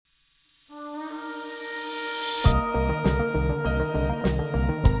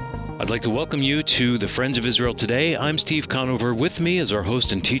like to welcome you to the Friends of Israel Today. I'm Steve Conover. With me is our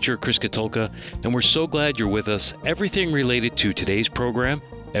host and teacher, Chris Katulka, and we're so glad you're with us. Everything related to today's program,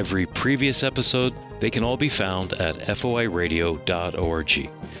 every previous episode, they can all be found at foiradio.org.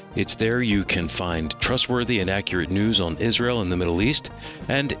 It's there you can find trustworthy and accurate news on Israel and the Middle East,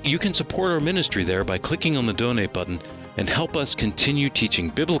 and you can support our ministry there by clicking on the donate button and help us continue teaching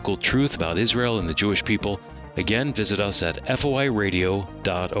biblical truth about Israel and the Jewish people. Again, visit us at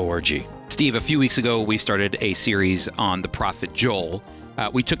foiradio.org. Steve, a few weeks ago, we started a series on the prophet Joel.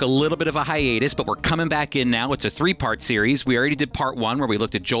 We took a little bit of a hiatus, but we're coming back in now. It's a three-part series. We already did part one, where we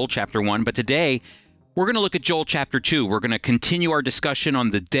looked at Joel chapter 1, but today we're going to look at Joel chapter 2. We're going to continue our discussion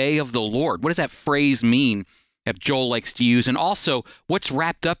on the day of the Lord. What does that phrase mean that Joel likes to use? And also, what's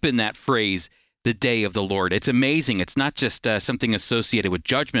wrapped up in that phrase, the day of the Lord? It's amazing. It's not just something associated with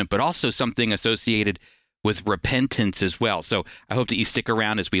judgment, but also something associated with repentance as well. So I hope that you stick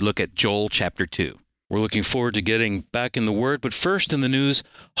around as we look at Joel chapter 2. We're looking forward to getting back in the Word, but first in the news,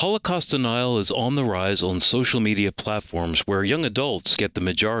 Holocaust denial is on the rise on social media platforms where young adults get the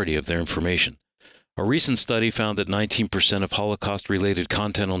majority of their information. A recent study found that 19% of Holocaust-related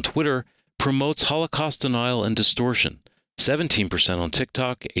content on Twitter promotes Holocaust denial and distortion, 17% on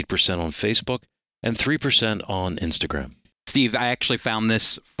TikTok, 8% on Facebook, and 3% on Instagram. Steve, I actually found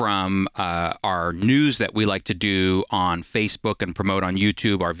this from our news that we like to do on Facebook and promote on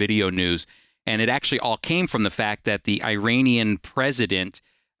YouTube, our video news. And it actually all came from the fact that the Iranian president,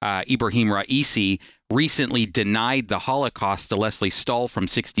 Ibrahim Raisi, recently denied the Holocaust to Leslie Stahl from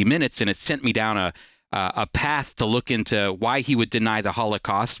 60 Minutes. And it sent me down a path to look into why he would deny the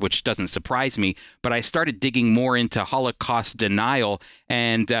Holocaust, which doesn't surprise me. But I started digging more into Holocaust denial,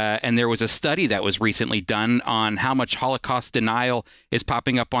 and there was a study that was recently done on how much Holocaust denial is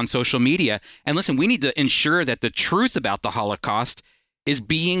popping up on social media. And listen, we need to ensure that the truth about the Holocaust is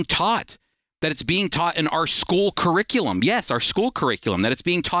being taught, that it's being taught in our school curriculum. Yes, our school curriculum, that it's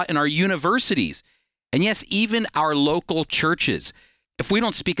being taught in our universities. And yes, even our local churches. If we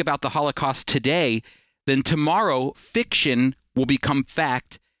don't speak about the Holocaust today, then tomorrow fiction will become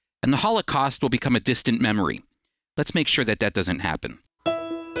fact and the Holocaust will become a distant memory. Let's make sure that that doesn't happen.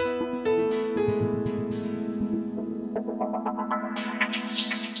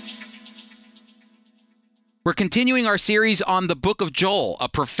 We're continuing our series on the book of Joel, a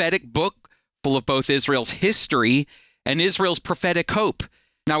prophetic book full of both Israel's history and Israel's prophetic hope.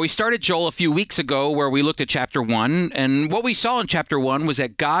 Now, we started Joel a few weeks ago where we looked at chapter 1, and what we saw in chapter 1 was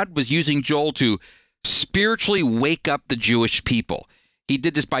that God was using Joel to spiritually wake up the Jewish people. He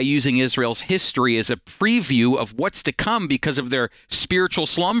did this by using Israel's history as a preview of what's to come because of their spiritual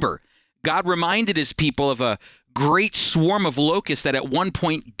slumber. God reminded his people of a great swarm of locusts that at one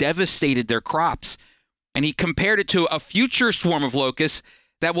point devastated their crops, and he compared it to a future swarm of locusts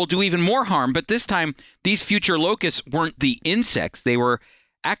that will do even more harm. But this time, these future locusts weren't the insects. They were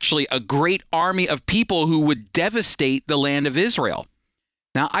actually a great army of people who would devastate the land of Israel.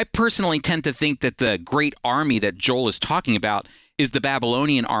 Now, I personally tend to think that the great army that Joel is talking about is the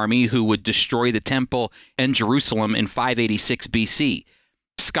Babylonian army who would destroy the temple and Jerusalem in 586 BC.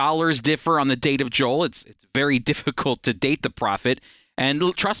 Scholars differ on the date of Joel. It's very difficult to date the prophet. And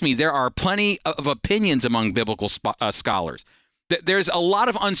trust me, there are plenty of opinions among biblical scholars. There's a lot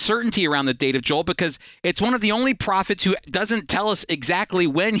of uncertainty around the date of Joel because it's one of the only prophets who doesn't tell us exactly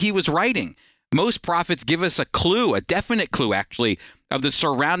when he was writing. Most prophets give us a clue, a definite clue actually, of the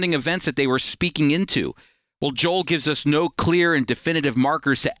surrounding events that they were speaking into. Well, Joel gives us no clear and definitive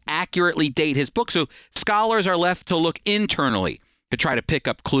markers to accurately date his book, so scholars are left to look internally to try to pick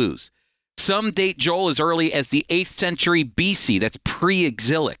up clues. Some date Joel as early as the 8th century BC, that's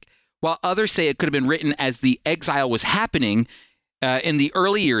pre-exilic, while others say it could have been written as the exile was happening in the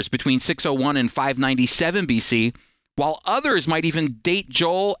early years between 601 and 597 BC, while others might even date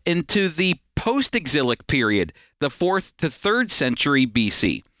Joel into the post-exilic period, the 4th to 3rd century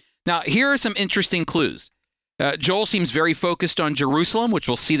BC. Now, here are some interesting clues. Joel seems very focused on Jerusalem, which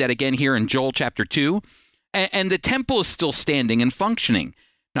we'll see that again here in Joel chapter 2, and the temple is still standing and functioning.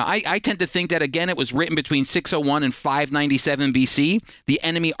 Now, I tend to think that, again, it was written between 601 and 597 BC. The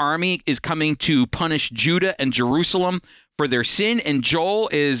enemy army is coming to punish Judah and Jerusalem for their sin, and Joel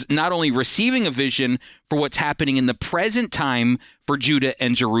is not only receiving a vision for what's happening in the present time for Judah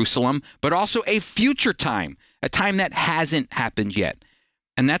and Jerusalem, but also a future time, a time that hasn't happened yet.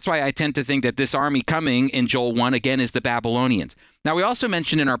 And that's why I tend to think that this army coming in Joel 1, again, is the Babylonians. Now, we also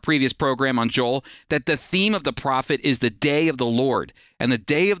mentioned in our previous program on Joel that the theme of the prophet is the day of the Lord. And the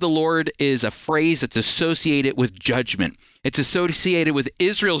day of the Lord is a phrase that's associated with judgment. It's associated with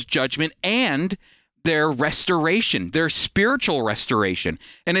Israel's judgment and their restoration, their spiritual restoration.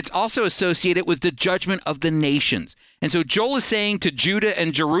 And it's also associated with the judgment of the nations. And so Joel is saying to Judah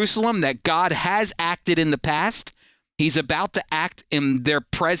and Jerusalem that God has acted in the past. He's about to act in their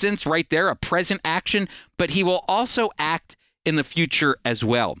presence right there, a present action, but he will also act in the future as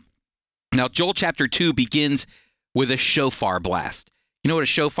well. Now, Joel chapter 2 begins with a shofar blast. You know what a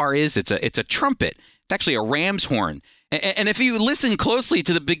shofar is? It's a trumpet. It's actually a ram's horn. And if you listen closely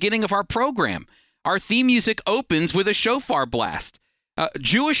to the beginning of our program, our theme music opens with a shofar blast.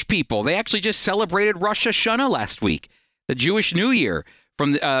 Jewish people, they actually just celebrated Rosh Hashanah last week, the Jewish New Year.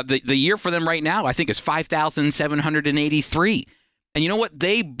 From the year for them right now, I think is 5,783. And you know what?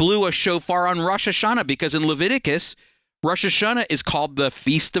 They blew a shofar on Rosh Hashanah because in Leviticus, Rosh Hashanah is called the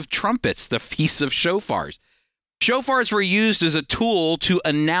Feast of Trumpets, the Feast of Shofars. Shofars were used as a tool to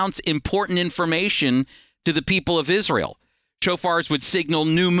announce important information to the people of Israel. Shofars would signal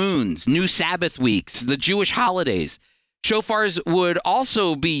new moons, new Sabbath weeks, the Jewish holidays. Shofars would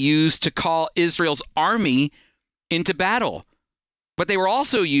also be used to call Israel's army into battle. But they were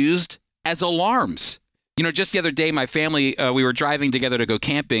also used as alarms. You know, just the other day, my family, we were driving together to go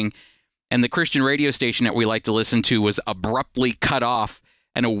camping, and the Christian radio station that we like to listen to was abruptly cut off,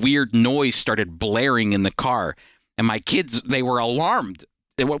 and a weird noise started blaring in the car. And my kids, they were alarmed.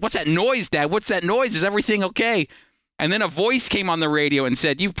 They went, "What's that noise, Dad? What's that noise? Is everything okay?" And then a voice came on the radio and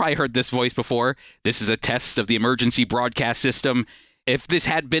said, "You've probably heard this voice before. This is a test of the emergency broadcast system. If this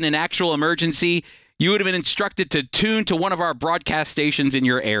had been an actual emergency, you would have been instructed to tune to one of our broadcast stations in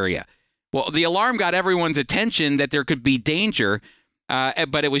your area." Well, the alarm got everyone's attention that there could be danger,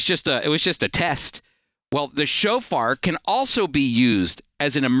 but it was just a test. Well, the shofar can also be used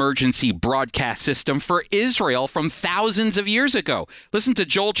as an emergency broadcast system for Israel from thousands of years ago. Listen to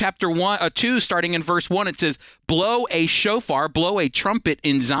Joel chapter 2, starting in verse 1. It says, "Blow a shofar, blow a trumpet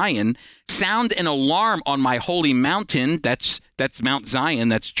in Zion, sound an alarm on my holy mountain," that's Mount Zion,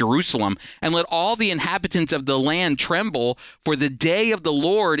 that's Jerusalem, "and let all the inhabitants of the land tremble, for the day of the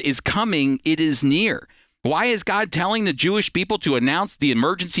Lord is coming, it is near." Why is God telling the Jewish people to announce the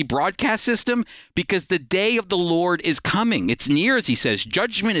emergency broadcast system? Because the day of the Lord is coming. It's near, as he says.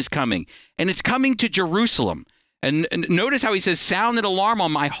 Judgment is coming, and it's coming to Jerusalem. And notice how he says, "Sound an alarm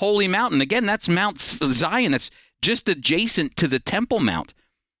on my holy mountain." Again, that's Mount Zion. That's just adjacent to the Temple Mount.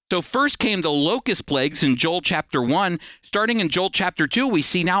 So first came the locust plagues in Joel chapter 1. Starting in Joel chapter 2, we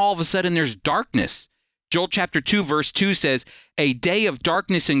see now all of a sudden there's darkness. Joel chapter 2, verse 2 says, "A day of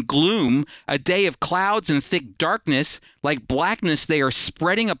darkness and gloom, a day of clouds and thick darkness, like blackness they are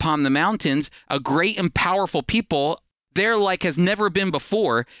spreading upon the mountains, a great and powerful people, there like has never been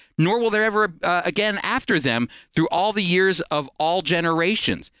before, nor will there ever again after them, through all the years of all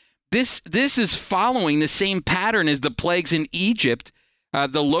generations." This is following the same pattern as the plagues in Egypt.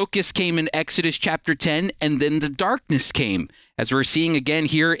 The locust came in Exodus chapter 10, and then the darkness came. As we're seeing again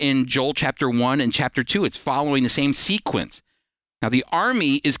here in Joel chapter 1 and chapter 2, it's following the same sequence. Now, the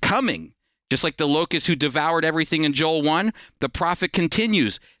army is coming. Just like the locust who devoured everything in Joel 1, the prophet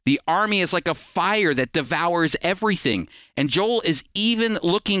continues. The army is like a fire that devours everything. And Joel is even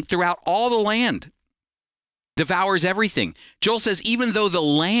looking throughout all the land. Devours everything. Joel says, even though the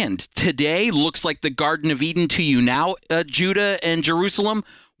land today looks like the Garden of Eden to you now, Judah and Jerusalem,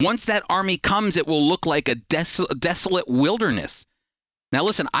 once that army comes, it will look like a desolate wilderness. Now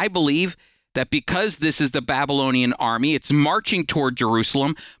listen, I believe that because this is the Babylonian army, it's marching toward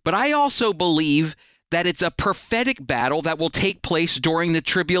Jerusalem, but I also believe that it's a prophetic battle that will take place during the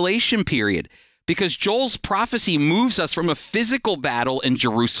tribulation period, because Joel's prophecy moves us from a physical battle in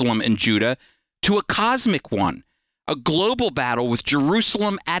Jerusalem and Judah to a cosmic one, a global battle with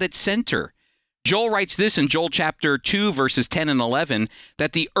Jerusalem at its center. Joel writes this in Joel chapter 2, verses 10 and 11,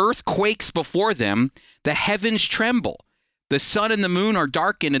 that the earth quakes before them, the heavens tremble. The sun and the moon are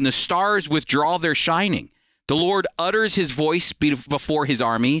darkened, and the stars withdraw their shining. The Lord utters his voice before his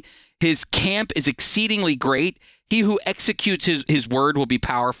army. His camp is exceedingly great. He who executes his word will be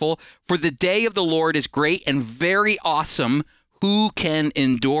powerful. For the day of the Lord is great and very awesome. Who can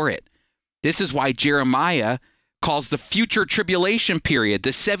endure it? This is why Jeremiah calls the future tribulation period,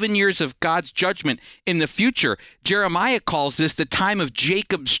 the 7 years of God's judgment in the future. Jeremiah calls this the time of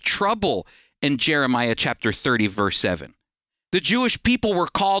Jacob's trouble in Jeremiah chapter 30, verse 7. The Jewish people were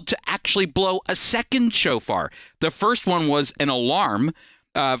called to actually blow a second shofar. The first one was an alarm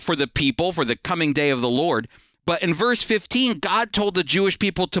for the people for the coming day of the Lord. But in verse 15, God told the Jewish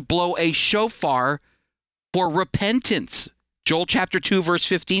people to blow a shofar for repentance. Joel chapter 2, verse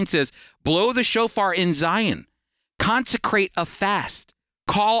 15 says, "Blow the shofar in Zion. Consecrate a fast,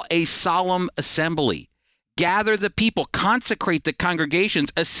 call a solemn assembly, gather the people, consecrate the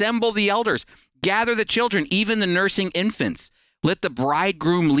congregations, assemble the elders, Gather the children, even the nursing infants. Let the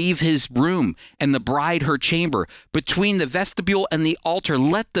bridegroom leave his room and the bride her chamber. Between the vestibule and the altar,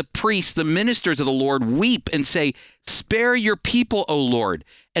 let the priests, the ministers of the Lord, weep and say, spare your people, O Lord,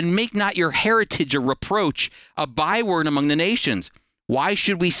 and make not your heritage a reproach, a byword among the nations. Why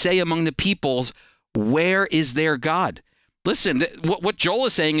should we say among the peoples, where is their God? Listen, what Joel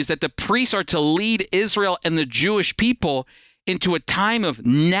is saying is that the priests are to lead Israel and the Jewish people into a time of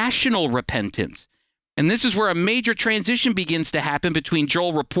national repentance. And this is where a major transition begins to happen between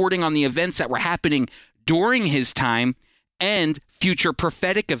Joel reporting on the events that were happening during his time and future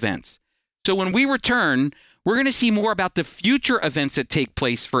prophetic events. So when we return, we're going to see more about the future events that take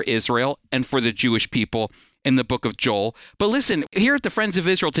place for Israel and for the Jewish people in the book of Joel. But listen, here at the Friends of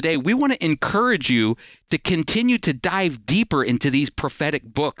Israel today, we want to encourage you to continue to dive deeper into these prophetic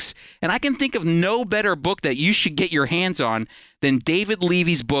books. And I can think of no better book that you should get your hands on than David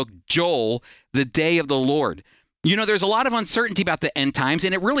Levy's book, Joel, The Day of the Lord. You know, there's a lot of uncertainty about the end times,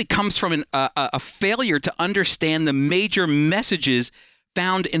 and it really comes from a failure to understand the major messages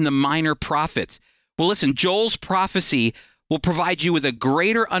found in the minor prophets. Well, listen, Joel's prophecy will provide you with a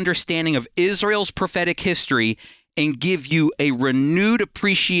greater understanding of Israel's prophetic history and give you a renewed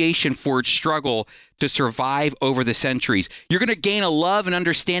appreciation for its struggle to survive over the centuries. You're going to gain a love and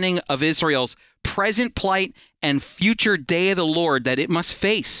understanding of Israel's present plight and future day of the Lord that it must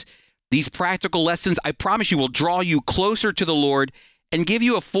face. These practical lessons, I promise you, will draw you closer to the Lord and give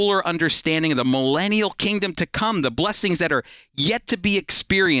you a fuller understanding of the millennial kingdom to come, the blessings that are yet to be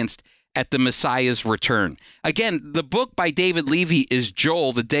experienced at the Messiah's return. Again, the book by David Levy is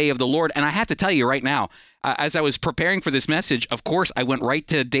Joel, The Day of the Lord. And I have to tell you right now, as I was preparing for this message, of course, I went right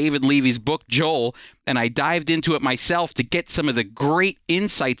to David Levy's book, Joel, and I dived into it myself to get some of the great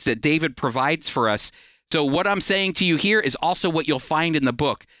insights that David provides for us. So what I'm saying to you here is also what you'll find in the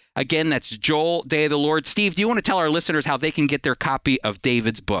book. Again, that's Joel, Day of the Lord. Steve, do you want to tell our listeners how they can get their copy of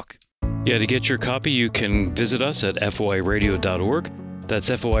David's book? Yeah, to get your copy, you can visit us at foiradio.org. That's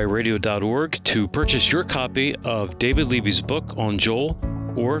foiradio.org to purchase your copy of David Levy's book on Joel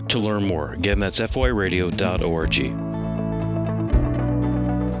or to learn more. Again, that's foiradio.org.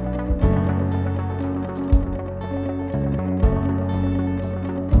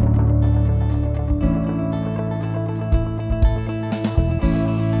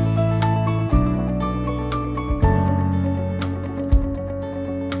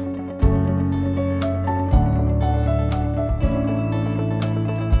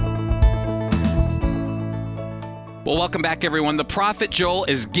 Well, welcome back, everyone. The prophet Joel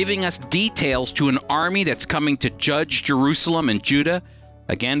is giving us details to an army that's coming to judge Jerusalem and Judah.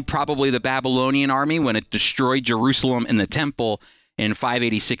 Again, probably the Babylonian army when it destroyed Jerusalem and the temple in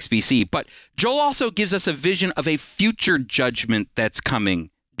 586 BC. But Joel also gives us a vision of a future judgment that's coming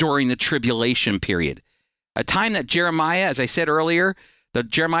during the tribulation period. A time that Jeremiah, as I said earlier,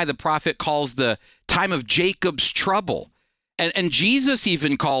 Jeremiah the prophet calls the time of Jacob's trouble. And Jesus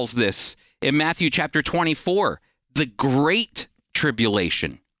even calls this in Matthew chapter 24. The Great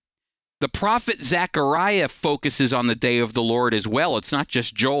Tribulation. The prophet Zechariah focuses on the day of the Lord as well. It's not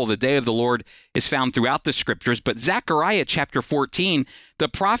just Joel. The day of the Lord is found throughout the scriptures. But Zechariah chapter 14, the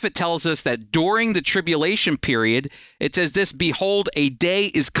prophet tells us that during the tribulation period, it says this, behold, a day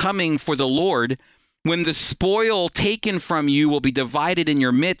is coming for the Lord when the spoil taken from you will be divided in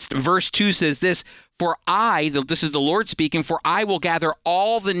your midst. Verse 2 says this, for this is the Lord speaking, for I will gather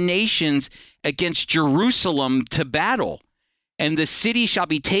all the nations against Jerusalem to battle, and the city shall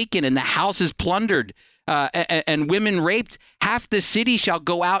be taken, and the houses plundered, and women raped. Half the city shall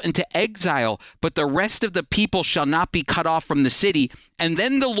go out into exile, but the rest of the people shall not be cut off from the city. And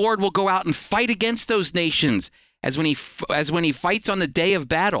then the Lord will go out and fight against those nations, as when he fights on the day of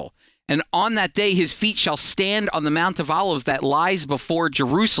battle. And on that day his feet shall stand on the Mount of Olives that lies before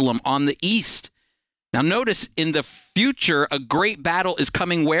Jerusalem on the east. Now notice, in the future, a great battle is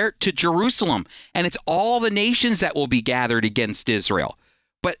coming where? To Jerusalem. And it's all the nations that will be gathered against Israel.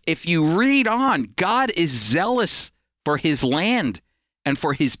 But if you read on, God is zealous for his land and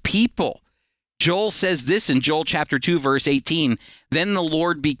for his people. Joel says this in Joel chapter 2, verse 18, then the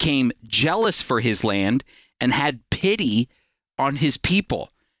Lord became jealous for his land and had pity on his people.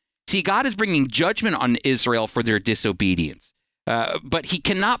 See, God is bringing judgment on Israel for their disobedience. But he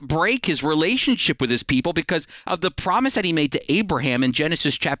cannot break his relationship with his people because of the promise that he made to Abraham in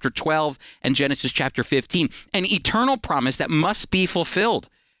Genesis chapter 12 and Genesis chapter 15, an eternal promise that must be fulfilled.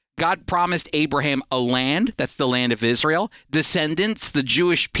 God promised Abraham a land, that's the land of Israel, descendants, the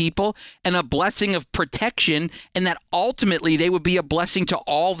Jewish people, and a blessing of protection, and that ultimately they would be a blessing to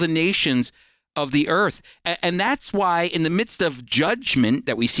all the nations of the earth. And that's why in the midst of judgment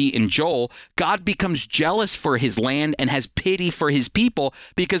that we see in Joel, God becomes jealous for his land and has pity for his people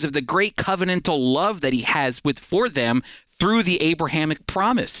because of the great covenantal love that he has for them through the Abrahamic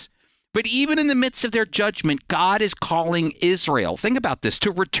promise. But even in the midst of their judgment, God is calling Israel, think about this,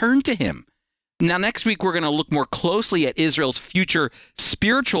 to return to him. Now, next week, we're going to look more closely at Israel's future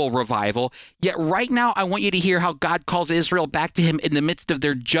spiritual revival. Yet right now, I want you to hear how God calls Israel back to him in the midst of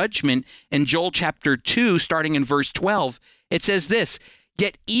their judgment. In Joel chapter 2, starting in verse 12, it says this,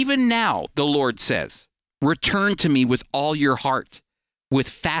 "Yet even now, the Lord says, return to me with all your heart, with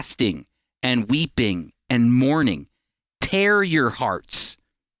fasting and weeping and mourning. Tear your hearts,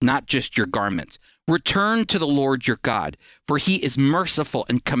 not just your garments. Return to the Lord your God, for he is merciful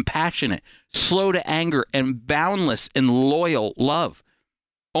and compassionate, slow to anger and boundless in loyal love,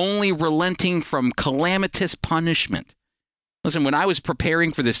 only relenting from calamitous punishment." Listen, when I was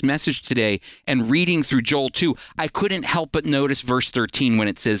preparing for this message today and reading through Joel 2, I couldn't help but notice verse 13 when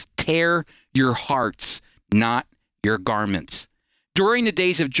it says, "Tear your hearts, not your garments." During the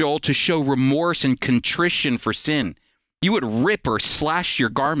days of Joel, to show remorse and contrition for sin, you would rip or slash your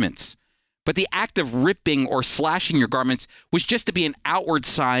garments. But the act of ripping or slashing your garments was just to be an outward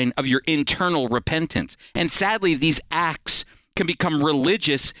sign of your internal repentance. And sadly, these acts can become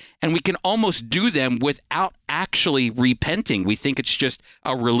religious, and we can almost do them without actually repenting. We think it's just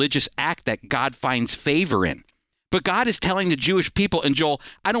a religious act that God finds favor in. But God is telling the Jewish people in Joel,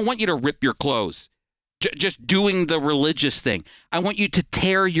 I don't want you to rip your clothes, just doing the religious thing. I want you to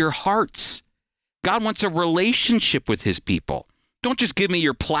tear your hearts. God wants a relationship with his people. Don't just give me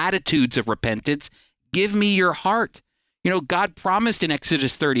your platitudes of repentance. Give me your heart. You know, God promised in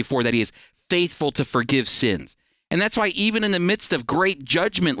Exodus 34 that he is faithful to forgive sins. And that's why even in the midst of great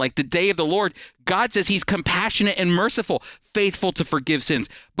judgment, like the day of the Lord, God says he's compassionate and merciful, faithful to forgive sins.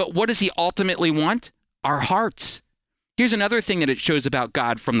 But what does he ultimately want? Our hearts. Here's another thing that it shows about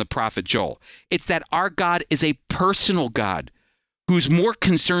God from the prophet Joel. It's that our God is a personal God who's more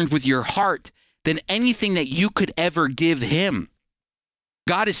concerned with your heart than anything that you could ever give him.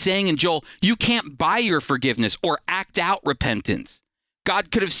 God is saying in Joel, you can't buy your forgiveness or act out repentance.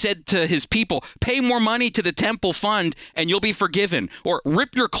 God could have said to his people, pay more money to the temple fund and you'll be forgiven, or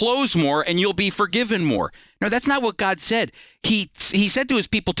rip your clothes more and you'll be forgiven more. No, that's not what God said. He said to his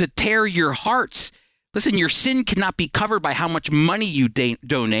people to tear your hearts. Listen, your sin cannot be covered by how much money you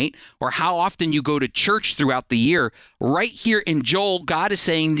donate or how often you go to church throughout the year. Right here in Joel, God is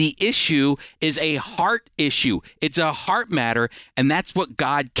saying the issue is a heart issue. It's a heart matter, and that's what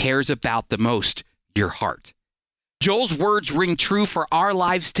God cares about the most, your heart. Joel's words ring true for our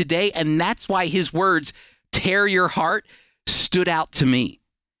lives today, and that's why his words, tear your heart, stood out to me.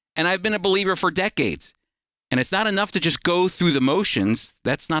 And I've been a believer for decades. And it's not enough to just go through the motions.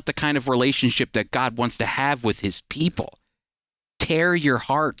 That's not the kind of relationship that God wants to have with his people. Tear your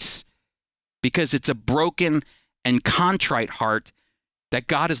hearts, because it's a broken and contrite heart that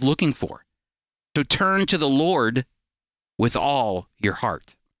God is looking for. So turn to the Lord with all your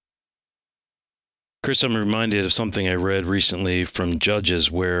heart. Chris, I'm reminded of something I read recently from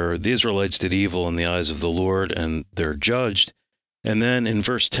Judges where the Israelites did evil in the eyes of the Lord and they're judged. And then in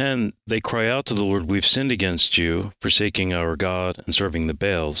verse 10, they cry out to the Lord, we've sinned against you, forsaking our God and serving the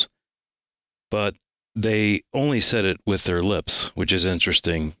Baals. But they only said it with their lips, which is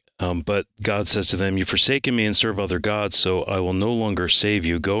interesting. But God says to them, you've forsaken me and serve other gods, so I will no longer save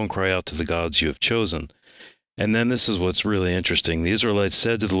you. Go and cry out to the gods you have chosen. And then this is what's really interesting. The Israelites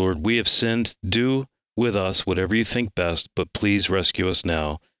said to the Lord, we have sinned. Do with us whatever you think best, but please rescue us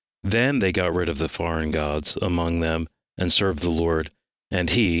now. Then they got rid of the foreign gods among them and served the Lord, and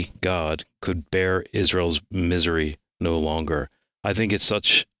he, God, could bear Israel's misery no longer. I think it's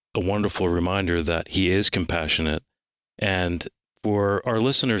such a wonderful reminder that he is compassionate, and for our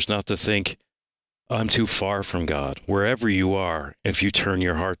listeners not to think, I'm too far from God. Wherever you are, if you turn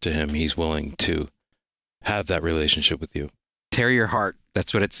your heart to him, he's willing to have that relationship with you. Tear your heart.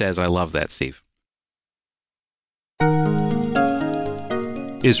 That's what it says. I love that, Steve.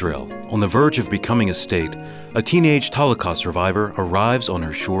 Israel, on the verge of becoming a state, a teenage Holocaust survivor arrives on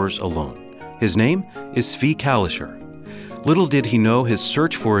her shores alone. His name is Zvi Kalisher. Little did he know his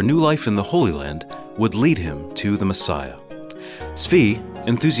search for a new life in the Holy Land would lead him to the Messiah. Zvi,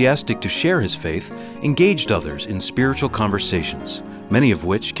 enthusiastic to share his faith, engaged others in spiritual conversations, many of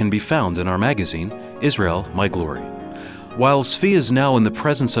which can be found in our magazine, Israel, My Glory. While Zvi is now in the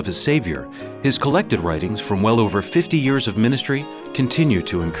presence of his Savior, his collected writings from well over 50 years of ministry continue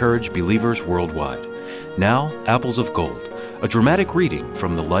to encourage believers worldwide. Now, Apples of Gold, a dramatic reading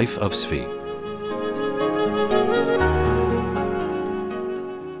from the life of Zvi.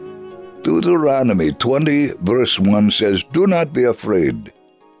 Deuteronomy 20, verse 1 says, "Do not be afraid,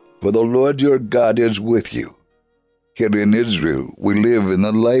 for the Lord your God is with you." Here in Israel, we live in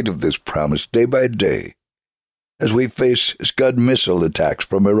the light of this promise day by day as we face Scud missile attacks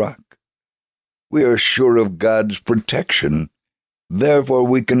from Iraq. We are sure of God's protection. Therefore,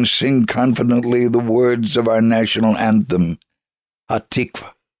 we can sing confidently the words of our national anthem,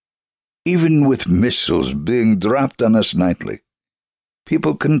 Hatikva. Even with missiles being dropped on us nightly,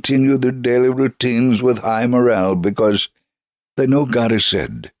 people continue their daily routines with high morale because they know God has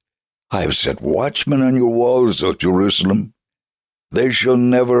said, "I have set watchmen on your walls, O Jerusalem. They shall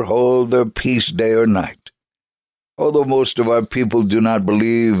never hold their peace day or night." Although most of our people do not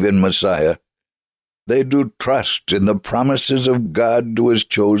believe in Messiah, they do trust in the promises of God to his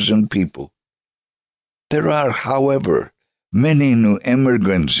chosen people. There are, however, many new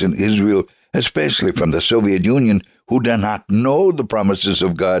immigrants in Israel, especially from the Soviet Union, who do not know the promises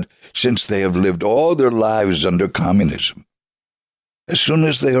of God since they have lived all their lives under communism. As soon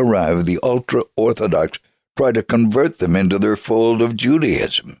as they arrive, the ultra-Orthodox try to convert them into their fold of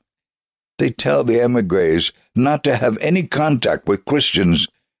Judaism. They tell the emigres not to have any contact with Christians,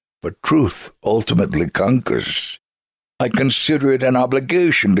 but truth ultimately conquers. I consider it an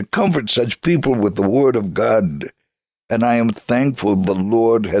obligation to comfort such people with the Word of God, and I am thankful the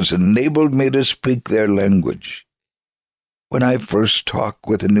Lord has enabled me to speak their language. When I first talk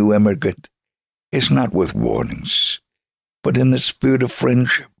with a new immigrant, it's not with warnings, but in the spirit of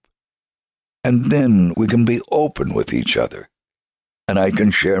friendship. And then we can be open with each other, and I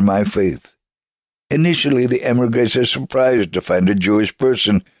can share my faith. Initially, the emigres are surprised to find a Jewish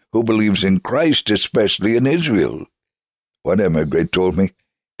person who believes in Christ, especially in Israel. One emigrant told me,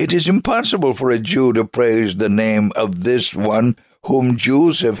 "It is impossible for a Jew to praise the name of this one whom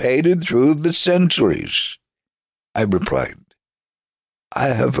Jews have hated through the centuries." I replied, "I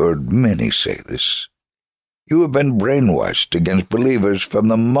have heard many say this. You have been brainwashed against believers from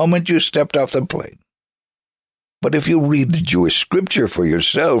the moment you stepped off the plane. But if you read the Jewish scripture for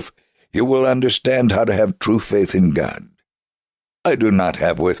yourself, you will understand how to have true faith in God. I do not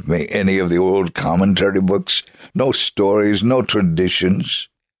have with me any of the old commentary books, no stories, no traditions.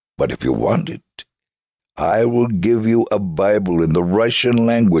 But if you want it, I will give you a Bible in the Russian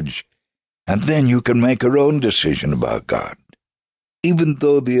language, and then you can make your own decision about God." Even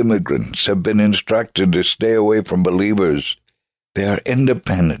though the immigrants have been instructed to stay away from believers, they are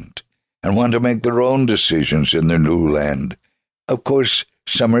independent and want to make their own decisions in their new land. Of course,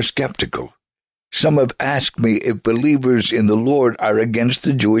 some are skeptical. Some have asked me if believers in the Lord are against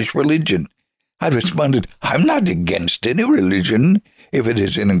the Jewish religion. I responded, "I'm not against any religion if it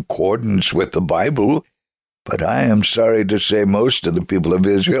is in accordance with the Bible. But I am sorry to say most of the people of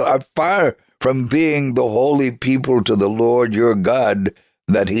Israel are far from being the holy people to the Lord your God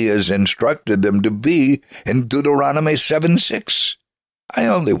that he has instructed them to be in Deuteronomy 7:6. I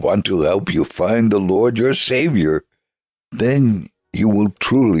only want to help you find the Lord your Savior. Then you will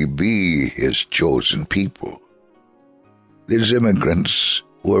truly be his chosen people." These immigrants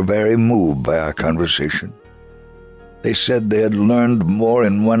were very moved by our conversation. They said they had learned more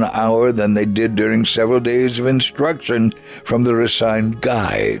in 1 hour than they did during several days of instruction from their assigned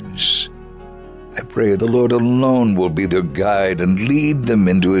guides. I pray the Lord alone will be their guide and lead them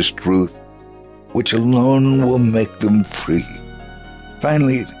into his truth, which alone will make them free.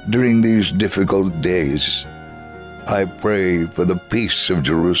 Finally, during these difficult days, I pray for the peace of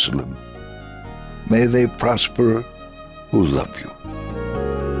Jerusalem. May they prosper who love you.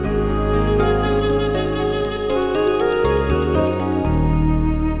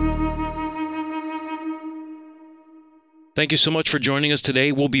 Thank you so much for joining us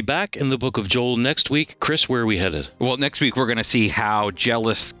today. We'll be back in the book of Joel next week. Chris, where are we headed? Well, next week we're going to see how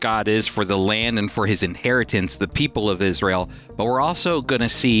jealous God is for the land and for his inheritance, the people of Israel. But we're also going to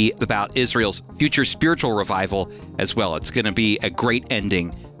see about Israel's future spiritual revival as well. It's going to be a great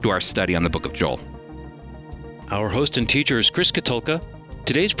ending to our study on the book of Joel. Our host and teacher is Chris Katulka.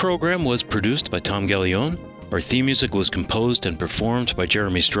 Today's program was produced by Tom Gallione. Our theme music was composed and performed by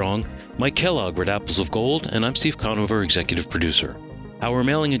Jeremy Strong. Mike Kellogg read Apples of Gold, and I'm Steve Conover, executive producer. Our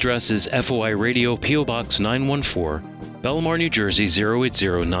mailing address is FOI Radio, P.O. Box 914, Belmar, New Jersey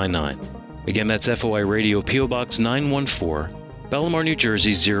 08099. Again, that's FOI Radio, P.O. Box 914, Belmar, New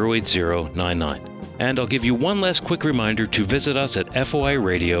Jersey 08099. And I'll give you one last quick reminder to visit us at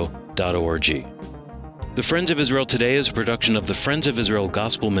foiradio.org. The Friends of Israel Today is a production of the Friends of Israel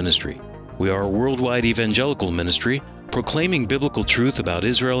Gospel Ministry. We are a worldwide evangelical ministry proclaiming biblical truth about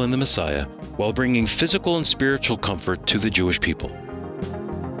Israel and the Messiah while bringing physical and spiritual comfort to the Jewish people.